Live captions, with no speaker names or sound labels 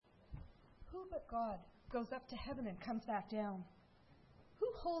but God goes up to heaven and comes back down? Who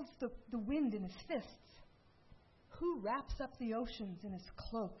holds the wind in his fists? Who wraps up the oceans in his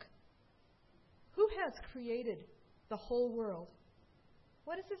cloak? Who has created the whole world?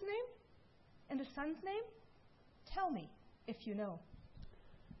 What is his name? And his son's name? Tell me if you know.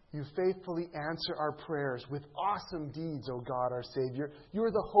 You faithfully answer our prayers with awesome deeds, O God, our Savior. You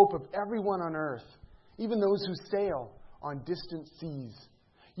are the hope of everyone on earth, even those who sail on distant seas.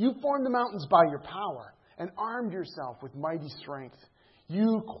 You formed the mountains by your power and armed yourself with mighty strength.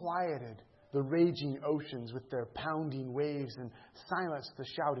 You quieted the raging oceans with their pounding waves and silenced the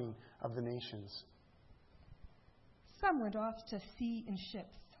shouting of the nations. Some went off to sea in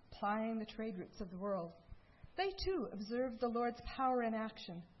ships, plying the trade routes of the world. They too observed the Lord's power in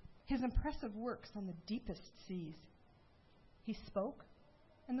action, his impressive works on the deepest seas. He spoke,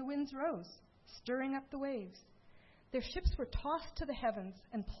 and the winds rose, stirring up the waves. Their ships were tossed to the heavens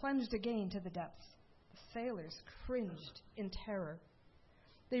and plunged again to the depths. The sailors cringed in terror.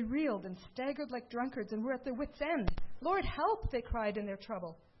 They reeled and staggered like drunkards and were at their wits' end. Lord, help, they cried in their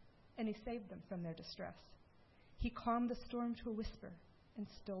trouble. And he saved them from their distress. He calmed the storm to a whisper and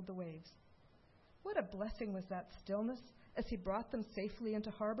stilled the waves. What a blessing was that stillness as he brought them safely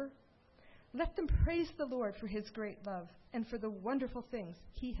into harbor. Let them praise the Lord for his great love and for the wonderful things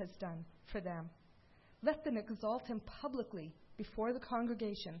he has done for them. Let them exalt him publicly before the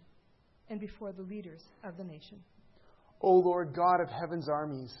congregation and before the leaders of the nation. O Lord God of heaven's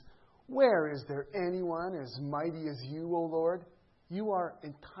armies, where is there anyone as mighty as you, O Lord? You are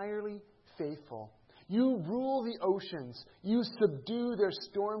entirely faithful. You rule the oceans. You subdue their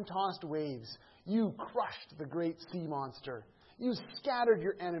storm-tossed waves. You crushed the great sea monster. You scattered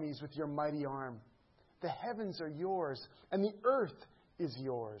your enemies with your mighty arm. The heavens are yours, and the earth is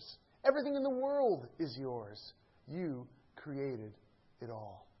yours. Everything in the world is yours. You created it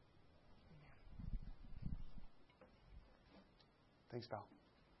all. Thanks, Val.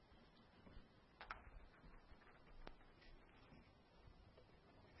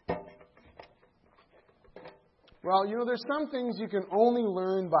 Well, there's some things you can only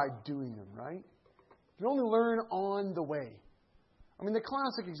learn by doing them, right? You can only learn on the way. I mean, the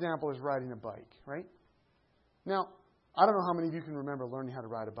classic example is riding a bike, right? Now, I don't know how many of you can remember learning how to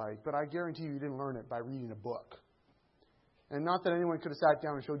ride a bike, but I guarantee you didn't learn it by reading a book. And not that anyone could have sat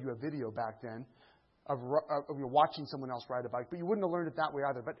down and showed you a video back then of watching someone else ride a bike, but you wouldn't have learned it that way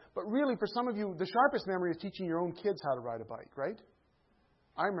either. But really, for some of you, the sharpest memory is teaching your own kids how to ride a bike, right?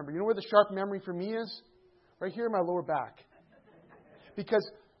 I remember. You know where the sharp memory for me is? Right here in my lower back. Because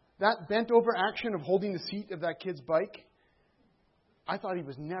that bent over action of holding the seat of that kid's bike, I thought he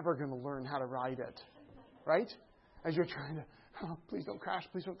was never going to learn how to ride it. Right? As you're trying to, oh, please don't crash,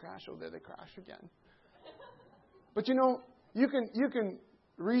 please don't crash. Oh, there they crashed again. But you can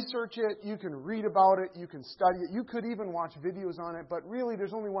research it, you can read about it, you can study it, you could even watch videos on it, but really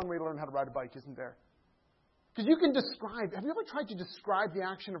there's only one way to learn how to ride a bike, isn't there? Because you can describe, have you ever tried to describe the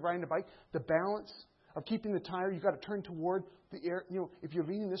action of riding a bike? The balance of keeping the tire, you've got to turn toward the air. If you're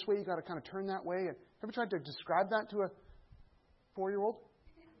leaning this way, you've got to kind of turn that way. And ever tried to describe that to a 4-year-old?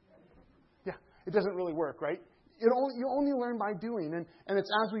 Yeah, it doesn't really work, right? You only learn by doing. And it's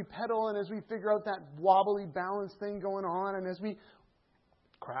as we pedal and as we figure out that wobbly balance thing going on and as we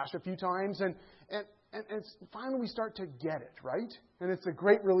crash a few times and it's finally we start to get it, right? And it's a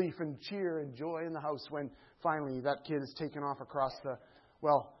great relief and cheer and joy in the house when finally that kid is taken off across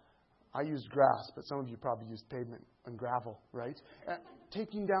I used grass, but some of you probably used pavement and gravel, right?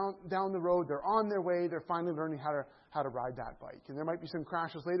 Taking down the road, they're on their way, they're finally learning how to ride that bike. And there might be some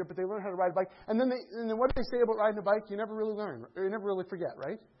crashes later, but they learn how to ride a bike. And then what do they say about riding a bike? You never really learn. Or you never really forget,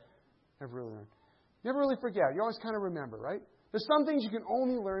 right? Never really learn. Never really forget. You always kind of remember, right? There's some things you can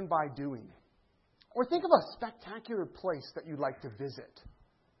only learn by doing. Or think of a spectacular place that you'd like to visit.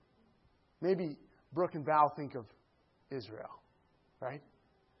 Maybe Brooke and Val think of Israel, right?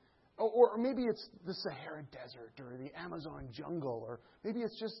 Or maybe it's the Sahara Desert or the Amazon jungle, or maybe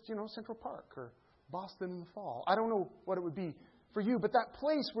it's just, Central Park or Boston in the fall. I don't know what it would be for you, but that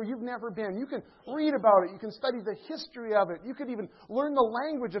place where you've never been, you can read about it, you can study the history of it, you could even learn the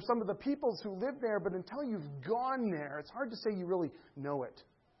language of some of the peoples who live there, but until you've gone there, it's hard to say you really know it.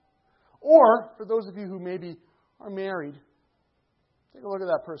 Or, for those of you who maybe are married, take a look at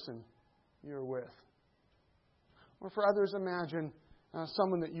that person you're with. Or for others, imagine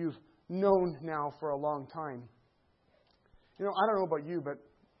someone that you've known now for a long time. I don't know about you, but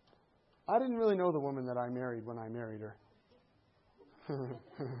I didn't really know the woman that I married when I married her.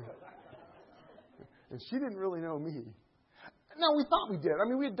 And she didn't really know me. No, we thought we did. I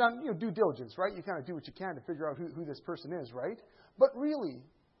mean, we had done due diligence, right? You kind of do what you can to figure out who this person is, right? But really,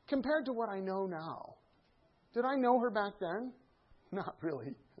 compared to what I know now. Did I know her back then? Not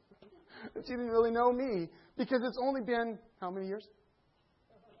really. She didn't really know me because it's only been, how many years?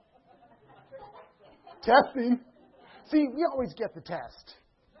 Testing. See, we always get the test.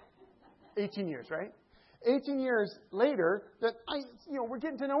 18 years, right? 18 years later, we're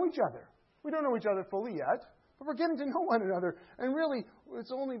getting to know each other. We don't know each other fully yet, but we're getting to know one another. And really,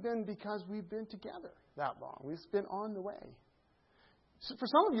 it's only been because we've been together that long. We've been on the way. So for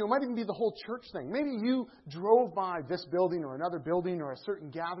some of you, it might even be the whole church thing. Maybe you drove by this building or another building or a certain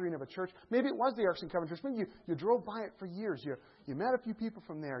gathering of a church. Maybe it was the Arcs and Covenant Church. Maybe you drove by it for years. You met a few people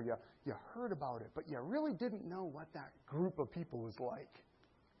from there. You heard about it, but you really didn't know what that group of people was like.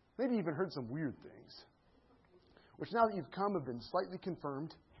 Maybe you even heard some weird things, which now that you've come have been slightly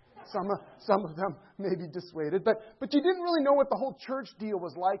confirmed. Some of them may be dissuaded. But you didn't really know what the whole church deal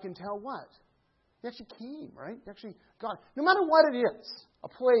was like until what? You actually came, right? You actually got, no matter what it is, a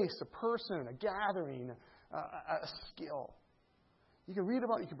place, a person, a gathering, a skill. You can read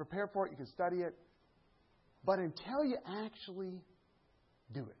about it, you can prepare for it, you can study it. But until you actually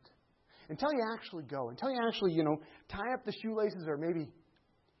do it, until you actually go, until you actually, tie up the shoelaces or maybe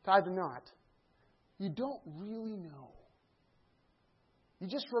tie the knot, you don't really know. You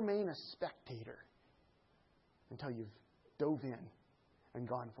just remain a spectator until you've dove in and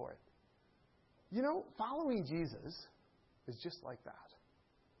gone for it. Following Jesus is just like that.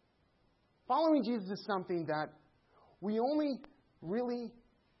 Following Jesus is something that we only really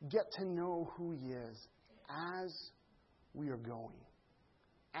get to know who He is as we are going,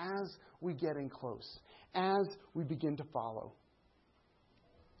 as we get in close, as we begin to follow.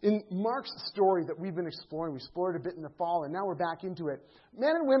 In Mark's story that we've been exploring, we explored a bit in the fall, and now we're back into it.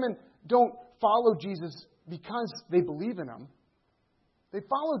 Men and women don't follow Jesus because they believe in Him. They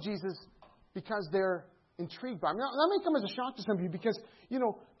follow Jesus because they're intrigued by Him. Now, that may come as a shock to some of you because,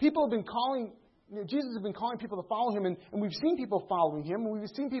 people have been calling, Jesus has been calling people to follow Him, and we've seen people following Him, and we've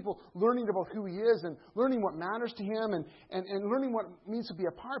seen people learning about who He is and learning what matters to Him and learning what it means to be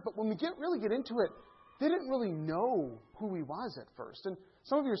a part. But when we really get into it, they didn't really know who He was at first. And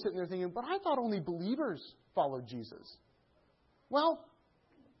some of you are sitting there thinking, but I thought only believers followed Jesus. Well,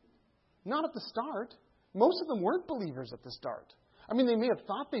 not at the start. Most of them weren't believers at the start. I mean, they may have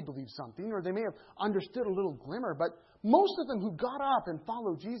thought they believed something, or they may have understood a little glimmer, but most of them who got up and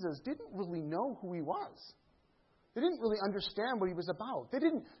followed Jesus didn't really know who He was. They didn't really understand what He was about. They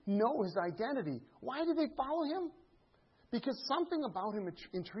didn't know His identity. Why did they follow Him? Because something about Him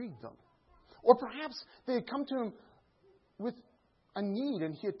intrigued them. Or perhaps they had come to Him with a need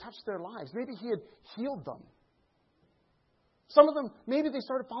and He had touched their lives. Maybe He had healed them. Some of them, maybe they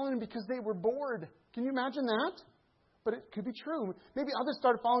started following Him because they were bored. Can you imagine that? But it could be true. Maybe others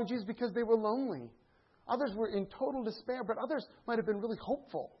started following Jesus because they were lonely. Others were in total despair, but others might have been really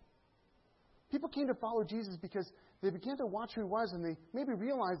hopeful. People came to follow Jesus because they began to watch who He was, and they maybe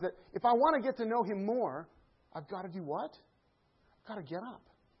realized that if I want to get to know Him more, I've got to do what? I've got to get up.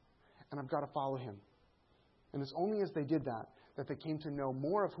 And I've got to follow Him. And it's only as they did that they came to know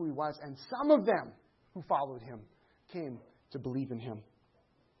more of who He was, and some of them who followed Him came to believe in Him.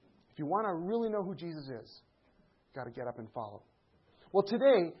 If you want to really know who Jesus is, got to get up and follow. Well,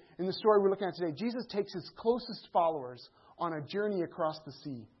 today, in the story we're looking at today, Jesus takes His closest followers on a journey across the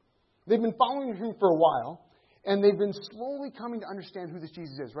sea. They've been following Him for a while, and they've been slowly coming to understand who this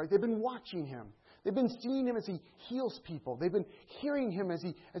Jesus is, right? They've been watching Him. They've been seeing Him as He heals people. They've been hearing Him as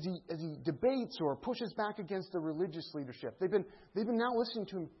He debates or pushes back against the religious leadership. They've been now listening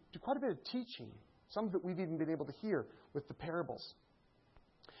to Him do quite a bit of teaching. Some of it we've even been able to hear with the parables.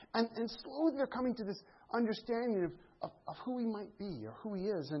 And slowly they're coming to this understanding of who He might be or who He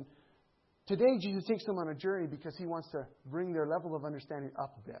is. And today Jesus takes them on a journey because He wants to bring their level of understanding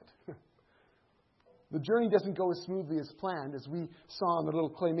up a bit. The journey doesn't go as smoothly as planned. As we saw in the little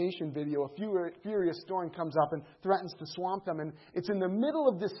claymation video, a furious storm comes up and threatens to swamp them. And it's in the middle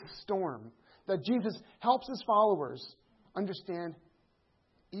of this storm that Jesus helps His followers understand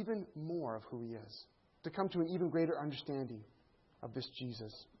even more of who He is, to come to an even greater understanding of this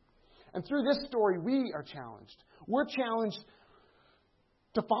Jesus. And through this story, we are challenged. We're challenged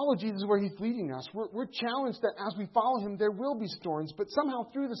to follow Jesus where He's leading us. We're challenged that as we follow Him, there will be storms, but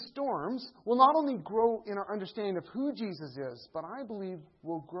somehow through the storms, we'll not only grow in our understanding of who Jesus is, but I believe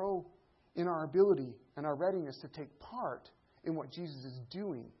we'll grow in our ability and our readiness to take part in what Jesus is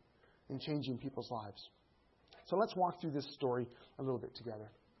doing in changing people's lives. So let's walk through this story a little bit together.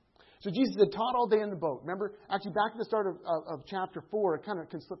 So Jesus had taught all day in the boat. Remember, actually back at the start of chapter 4, it kind of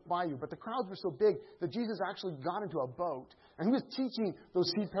can slip by you, but the crowds were so big that Jesus actually got into a boat. And He was teaching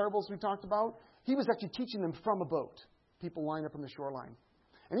those seed parables we talked about. He was actually teaching them from a boat. People lined up on the shoreline.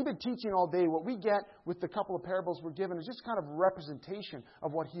 And he'd been teaching all day. What we get with the couple of parables we're given is just kind of a representation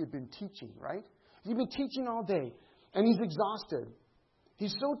of what he had been teaching, right? He'd been teaching all day, and he's exhausted.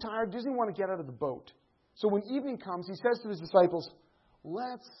 He's so tired, he doesn't want to get out of the boat. So when evening comes, he says to his disciples,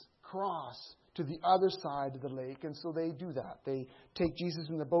 let's cross to the other side of the lake. And so they do that. They take Jesus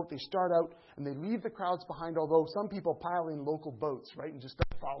in the boat. They start out, and they leave the crowds behind, although some people pile in local boats, right, and just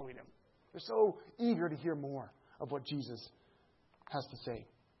start following him. They're so eager to hear more of what Jesus has to say.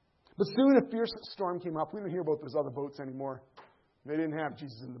 But soon a fierce storm came up. We don't hear about those other boats anymore. They didn't have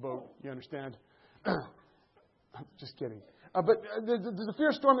Jesus in the boat, you understand? Just kidding. But there's a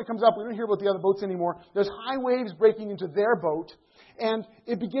fierce storm that comes up. We don't hear about the other boats anymore. There's high waves breaking into their boat, and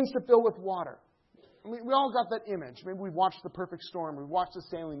it begins to fill with water. I mean, we all got that image. Maybe we watched The Perfect Storm. We watched the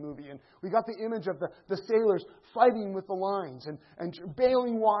sailing movie, and we got the image of the sailors fighting with the lines and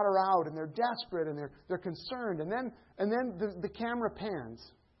bailing water out, and they're desperate, and they're concerned. And then the camera pans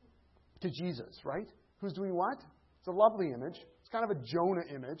to Jesus, right? Who's doing what? It's a lovely image. It's kind of a Jonah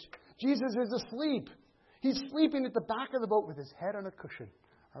image. Jesus is asleep. He's sleeping at the back of the boat with his head on a cushion.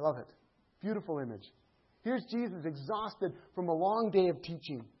 I love it. Beautiful image. Here's Jesus exhausted from a long day of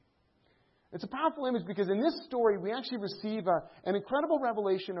teaching. It's a powerful image because in this story we actually receive an incredible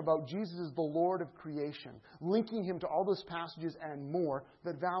revelation about Jesus as the Lord of creation, linking him to all those passages and more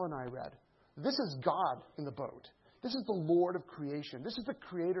that Val and I read. This is God in the boat. This is the Lord of creation. This is the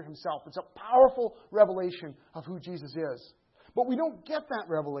Creator himself. It's a powerful revelation of who Jesus is. But we don't get that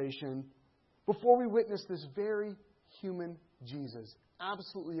revelation before we witness this very human Jesus,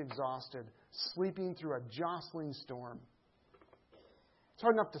 absolutely exhausted, sleeping through a jostling storm. It's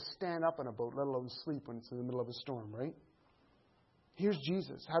hard enough to stand up in a boat, let alone sleep when it's in the middle of a storm, right? Here's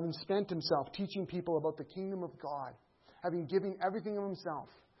Jesus, having spent himself teaching people about the kingdom of God, having given everything of himself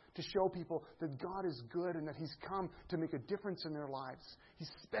to show people that God is good and that he's come to make a difference in their lives. He's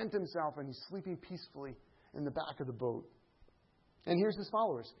spent himself and he's sleeping peacefully in the back of the boat. And here's his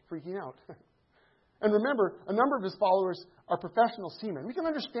followers freaking out. And remember, a number of his followers are professional seamen. We can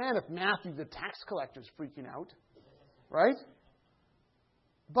understand if Matthew, the tax collector, is freaking out, right?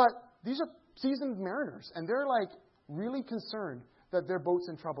 But these are seasoned mariners, and they're like really concerned that their boat's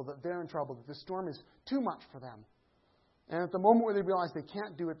in trouble, that they're in trouble, that the storm is too much for them. And at the moment where they realize they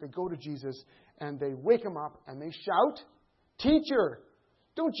can't do it, they go to Jesus and they wake him up and they shout, "Teacher,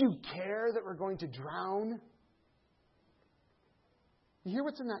 don't you care that we're going to drown?" You hear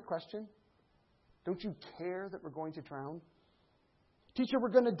what's in that question? Don't you care that we're going to drown? Teacher, we're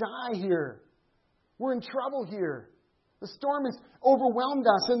going to die here. We're in trouble here. The storm has overwhelmed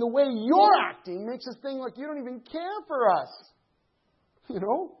us, and the way you're acting makes us think like you don't even care for us. You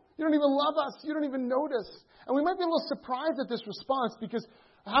know? You don't even love us. You don't even notice. And we might be a little surprised at this response because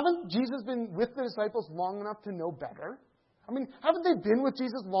haven't Jesus been with the disciples long enough to know better? I mean, haven't they been with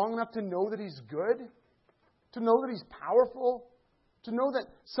Jesus long enough to know that he's good? To know that he's powerful? To know that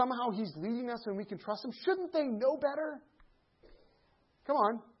somehow he's leading us and we can trust him? Shouldn't they know better? Come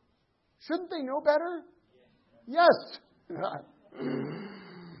on. Shouldn't they know better? Yes.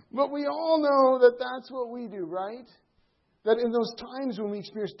 But we all know that that's what we do, right? That in those times when we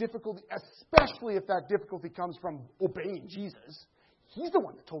experience difficulty, especially if that difficulty comes from obeying Jesus, he's the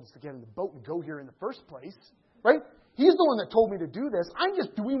one that told us to get in the boat and go here in the first place, right? He's the one that told me to do this. I'm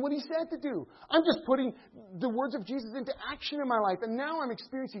just doing what he said to do. I'm just putting the words of Jesus into action in my life. And now I'm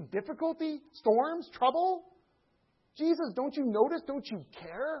experiencing difficulty, storms, trouble. Jesus, don't you notice? Don't you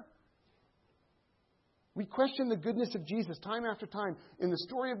care? We question the goodness of Jesus time after time. In the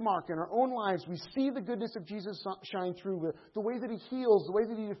story of Mark, in our own lives, we see the goodness of Jesus shine through. The way that he heals, the way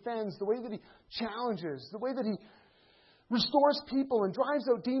that he defends, the way that he challenges, the way that he restores people and drives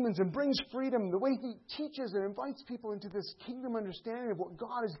out demons and brings freedom, the way he teaches and invites people into this kingdom understanding of what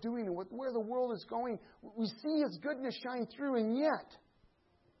God is doing and where the world is going. We see his goodness shine through, and yet,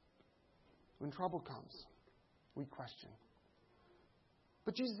 when trouble comes, we question.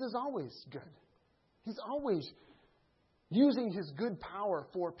 But Jesus is always good. He's always using his good power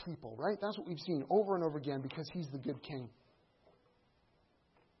for people, right? That's what we've seen over and over again because he's the good king.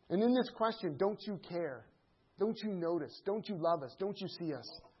 And in this question, don't you care? Don't you notice? Don't you love us? Don't you see us?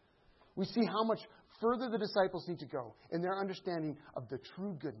 We see how much further the disciples need to go in their understanding of the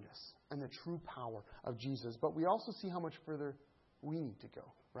true goodness and the true power of Jesus. But we also see how much further we need to go,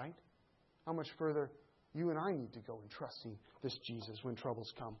 right? How much further you and I need to go in trusting this Jesus when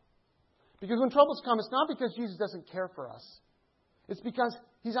troubles come. Because when troubles come, it's not because Jesus doesn't care for us. It's because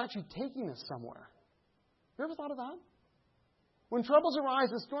he's actually taking us somewhere. Have you ever thought of that? When troubles arise,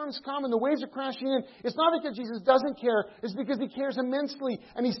 the storms come, and the waves are crashing in, it's not because Jesus doesn't care. It's because He cares immensely,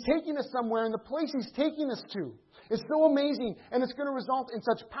 and He's taking us somewhere, and the place He's taking us to is so amazing, and it's going to result in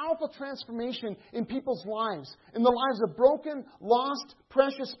such powerful transformation in people's lives, in the lives of broken, lost,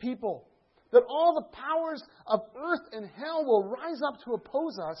 precious people, that all the powers of earth and hell will rise up to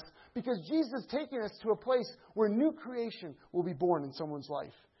oppose us because Jesus is taking us to a place where new creation will be born in someone's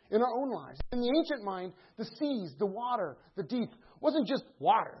life, in our own lives. In the ancient mind, the seas, the water, the deep, wasn't just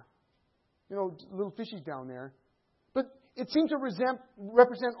water, little fishies down there, but it seemed to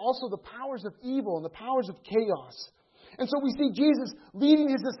represent also the powers of evil and the powers of chaos. And so we see Jesus leading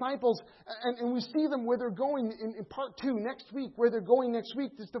His disciples, and we see them where they're going in part 2 next week, where they're going next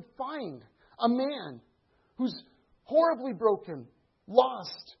week is to find a man who's horribly broken,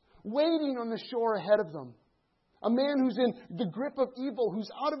 lost, waiting on the shore ahead of them. A man who's in the grip of evil, who's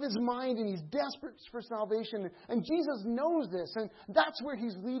out of his mind, and he's desperate for salvation. And Jesus knows this, and that's where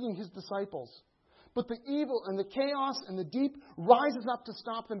He's leading His disciples. But the evil and the chaos and the deep rises up to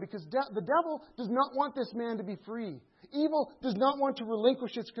stop them because the devil does not want this man to be free. Evil does not want to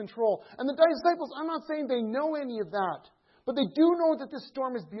relinquish its control. And the disciples, I'm not saying they know any of that, but they do know that this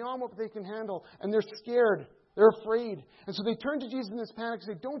storm is beyond what they can handle, and they're scared. They're afraid. And so they turn to Jesus in this panic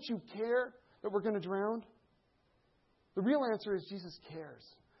and say, "Don't you care that we're going to drown?" The real answer is Jesus cares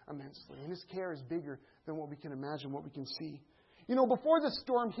immensely, and His care is bigger than what we can imagine, what we can see. Before the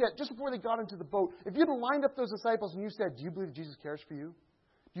storm hit, just before they got into the boat, if you'd lined up those disciples and you said, "Do you believe that Jesus cares for you?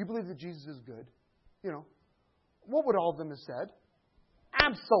 Do you believe that Jesus is good?" What would all of them have said?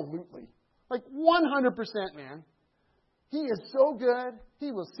 Absolutely. 100%, man. He is so good.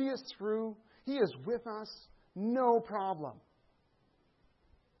 He will see us through. He is with us. No problem.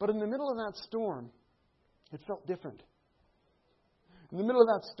 But in the middle of that storm, it felt different. In the middle of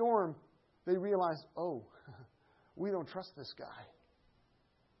that storm, they realized, we don't trust this guy.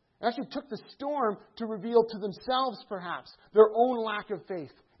 It actually took the storm to reveal to themselves, perhaps, their own lack of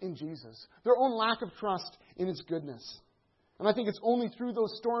faith in Jesus, their own lack of trust in His goodness. And I think it's only through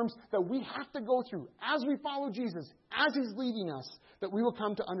those storms that we have to go through, as we follow Jesus, as He's leading us, that we will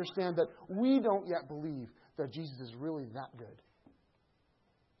come to understand that we don't yet believe that Jesus is really that good.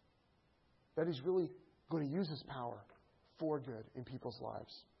 That He's really going to use His power for good in people's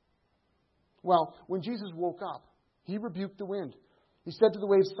lives. Well, when Jesus woke up, He rebuked the wind. He said to the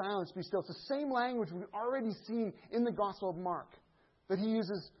waves, "Silence, be still." It's the same language we've already seen in the Gospel of Mark that He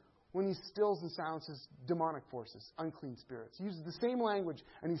uses when He stills and silences demonic forces, unclean spirits. He uses the same language,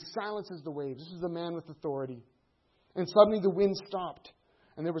 and He silences the waves. This is the man with authority. And suddenly the wind stopped,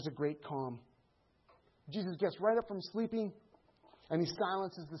 and there was a great calm. Jesus gets right up from sleeping, and He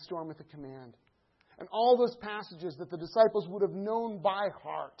silences the storm with a command. And all those passages that the disciples would have known by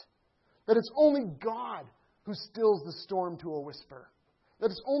heart, that it's only God who stills the storm to a whisper. That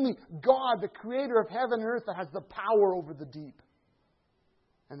it's only God, the creator of heaven and earth, that has the power over the deep.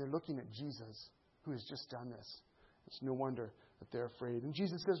 And they're looking at Jesus, who has just done this. It's no wonder that they're afraid. And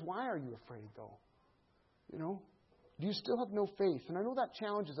Jesus says, "Why are you afraid, though? Do you still have no faith?" And I know that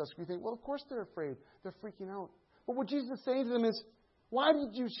challenges us. We think, well, of course they're afraid. They're freaking out. But what Jesus is saying to them is, why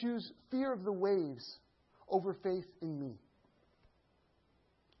did you choose fear of the waves over faith in me?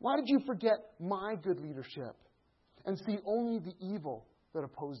 Why did you forget my good leadership and see only the evil that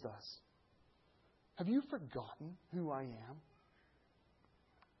opposed us? Have you forgotten who I am?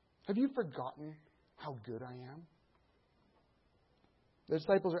 Have you forgotten how good I am? The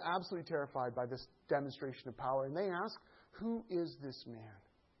disciples are absolutely terrified by this demonstration of power, and they ask, "Who is this man?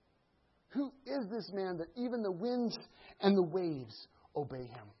 Who is this man that even the winds and the waves obey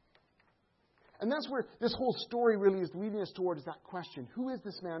Him?" And that's where this whole story really is leading us toward, is that question. Who is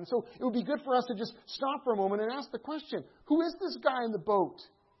this man? So it would be good for us to just stop for a moment and ask the question, who is this guy in the boat?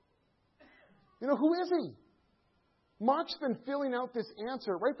 Who is he? Mark's been filling out this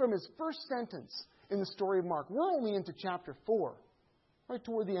answer right from his first sentence in the story of Mark. We're only into chapter 4, right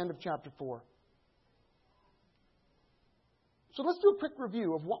toward the end of chapter 4. So let's do a quick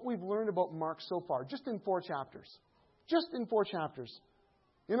review of what we've learned about Mark so far, just in 4 chapters. Just in 4 chapters.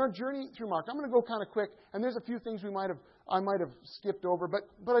 In our journey through Mark, I'm going to go kind of quick, and there's a few things I might have skipped over,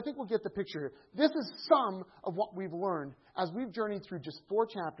 but I think we'll get the picture here. This is some of what we've learned as we've journeyed through just 4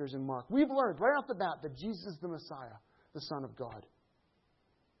 chapters in Mark. We've learned right off the bat that Jesus is the Messiah, the Son of God.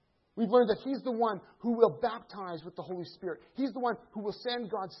 We've learned that He's the one who will baptize with the Holy Spirit. He's the one who will send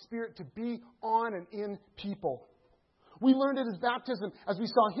God's Spirit to be on and in people. We learned at His baptism, as we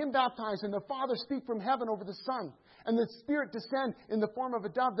saw Him baptized and the Father speak from heaven over the Son, and the Spirit descend in the form of a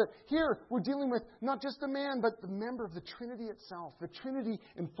dove, that here we're dealing with not just a man, but the member of the Trinity itself, the Trinity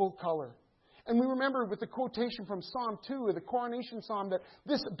in full color. And we remember with the quotation from Psalm 2, the coronation psalm, that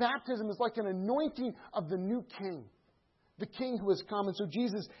this baptism is like an anointing of the new king. The king who has come. And so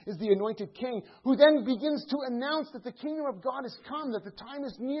Jesus is the anointed king who then begins to announce that the kingdom of God has come, that the time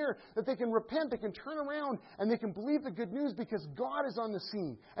is near, that they can repent, they can turn around, and they can believe the good news because God is on the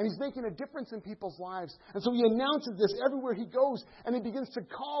scene. And He's making a difference in people's lives. And so He announces this everywhere He goes, and He begins to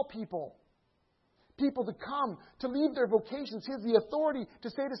call people to come, to leave their vocations. He has the authority to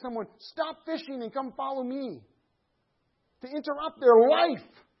say to someone, stop fishing and come follow me. To interrupt their life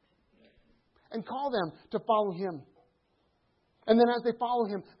and call them to follow Him. And then as they follow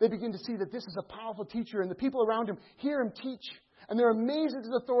Him, they begin to see that this is a powerful teacher, and the people around Him hear Him teach. And they're amazed at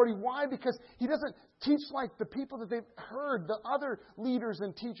His authority. Why? Because He doesn't teach like the people that they've heard, the other leaders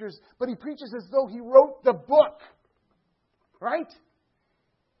and teachers, but He preaches as though He wrote the book. Right?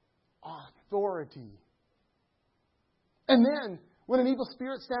 Authority. And then, when an evil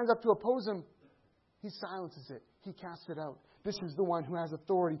spirit stands up to oppose Him, He silences it. He casts it out. This is the one who has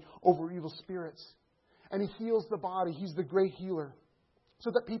authority over evil spirits. And He heals the body. He's the great healer.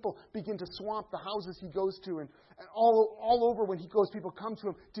 So that people begin to swamp the houses He goes to. And all over when He goes, people come to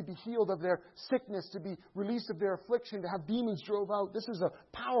Him to be healed of their sickness, to be released of their affliction, to have demons drove out. This is a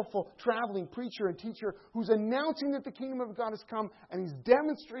powerful traveling preacher and teacher who's announcing that the kingdom of God has come. And He's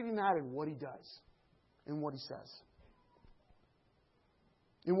demonstrating that in what He does, in what He says.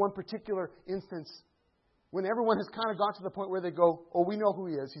 In one particular instance, when everyone has kind of got to the point where they go, oh, we know who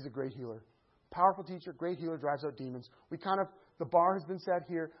He is. He's a great healer. Powerful teacher, great healer, drives out demons. The bar has been set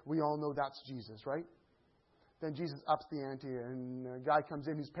here. We all know that's Jesus, right? Then Jesus ups the ante, and a guy comes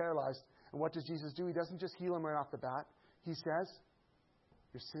in who's paralyzed. And what does Jesus do? He doesn't just heal him right off the bat. He says,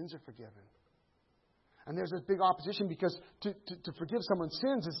 your sins are forgiven. And there's this big opposition because to forgive someone's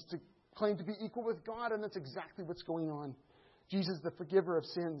sins is to claim to be equal with God, and that's exactly what's going on. Jesus, the forgiver of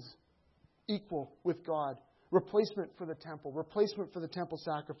sins, equal with God. Replacement for the temple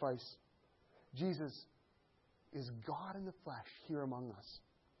sacrifice. Jesus is God in the flesh here among us.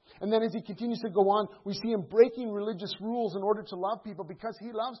 And then as He continues to go on, we see Him breaking religious rules in order to love people because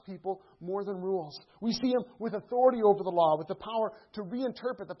He loves people more than rules. We see Him with authority over the law, with the power to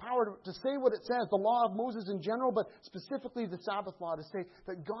reinterpret, the power to say what it says, the law of Moses in general, but specifically the Sabbath law, to say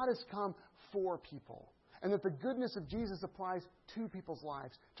that God has come for people. And that the goodness of Jesus applies to people's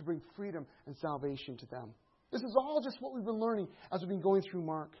lives to bring freedom and salvation to them. This is all just what we've been learning as we've been going through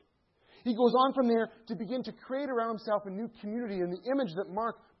Mark. He goes on from there to begin to create around Himself a new community. And the image that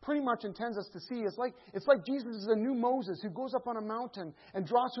Mark pretty much intends us to see is it's like Jesus is a new Moses who goes up on a mountain and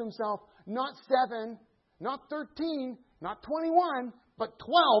draws to Himself not 7, not 13, not 21, but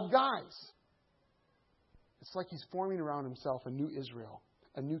 12 guys. It's like He's forming around Himself a new Israel,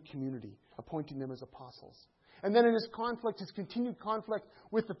 a new community, appointing them as apostles. And then in His continued conflict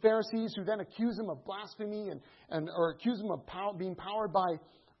with the Pharisees, who then accuse Him of blasphemy or accuse Him of being powered by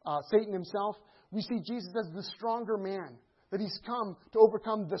Satan himself, we see Jesus as the stronger man. That He's come to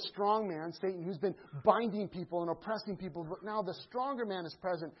overcome the strong man, Satan, who's been binding people and oppressing people. But now the stronger man is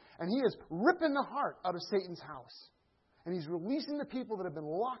present, and He is ripping the heart out of Satan's house. And He's releasing the people that have been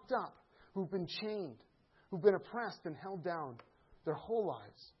locked up, who've been chained, who've been oppressed and held down their whole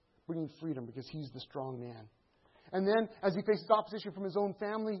lives, bringing freedom because He's the strong man. And then, as He faces opposition from His own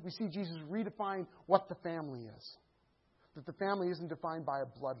family, we see Jesus redefine what the family is. That the family isn't defined by a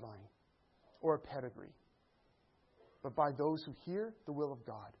bloodline or a pedigree, but by those who hear the will of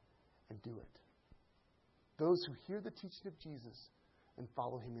God and do it. Those who hear the teaching of Jesus and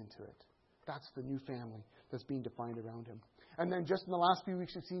follow Him into it. That's the new family that's being defined around Him. And then just in the last few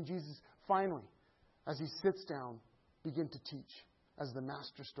weeks, we've seen Jesus finally, as He sits down, begin to teach as the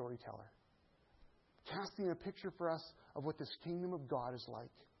master storyteller. Casting a picture for us of what this kingdom of God is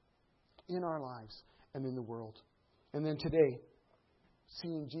like in our lives and in the world. And then today,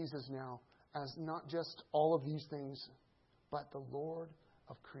 seeing Jesus now as not just all of these things, but the Lord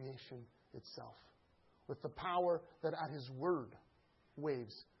of creation itself. With the power that at His word,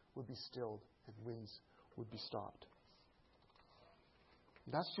 waves would be stilled and winds would be stopped.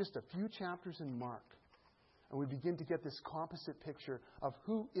 That's just a few chapters in Mark. And we begin to get this composite picture of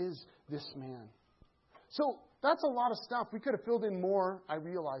who is this man. So, that's a lot of stuff. We could have filled in more. I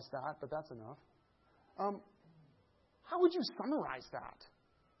realize that, but that's enough. How would you summarize that?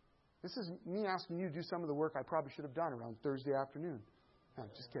 This is me asking you to do some of the work I probably should have done around Thursday afternoon. No,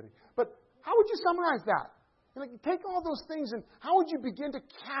 just kidding. But how would you summarize that? Take all those things and how would you begin to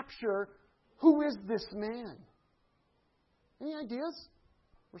capture who is this man? Any ideas?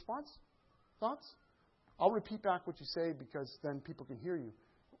 Response? Thoughts? I'll repeat back what you say because then people can hear you.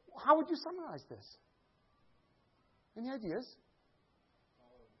 How would you summarize this? Any ideas?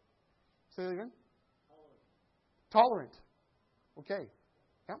 Say that again. Tolerant. Okay.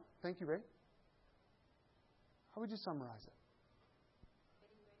 Yeah. Thank you, Ray. How would you summarize it?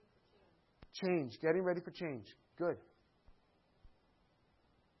 Change. Getting ready for change. Good.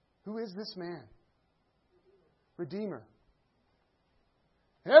 Who is this man? Redeemer.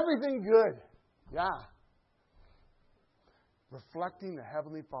 Everything good. Yeah. Reflecting the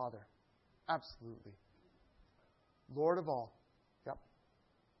Heavenly Father. Absolutely. Lord of all. Yep.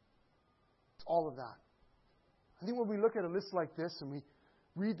 It's all of that. I think when we look at a list like this and we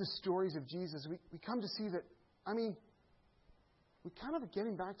read the stories of Jesus, we come to see that, we kind of are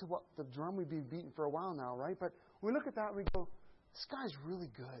getting back to what the drum we've been beating for a while now, right? But we look at that and we go, this guy's really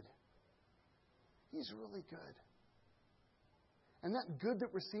good. He's really good. And that good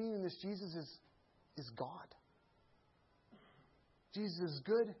that we're seeing in this Jesus is God. Jesus is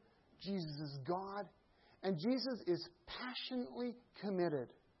good. Jesus is God. And Jesus is passionately committed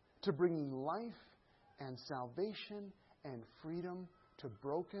to bringing life and salvation and freedom to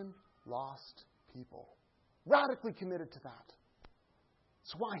broken, lost people. Radically committed to that.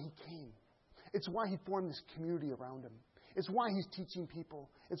 It's why He came. It's why He formed this community around Him. It's why He's teaching people.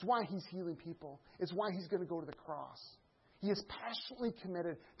 It's why He's healing people. It's why He's going to go to the cross. He is passionately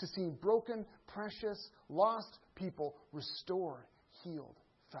committed to seeing broken, precious, lost people restored, healed,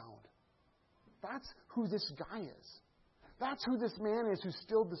 found. That's who this guy is. That's who this man is who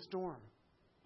stilled the storm.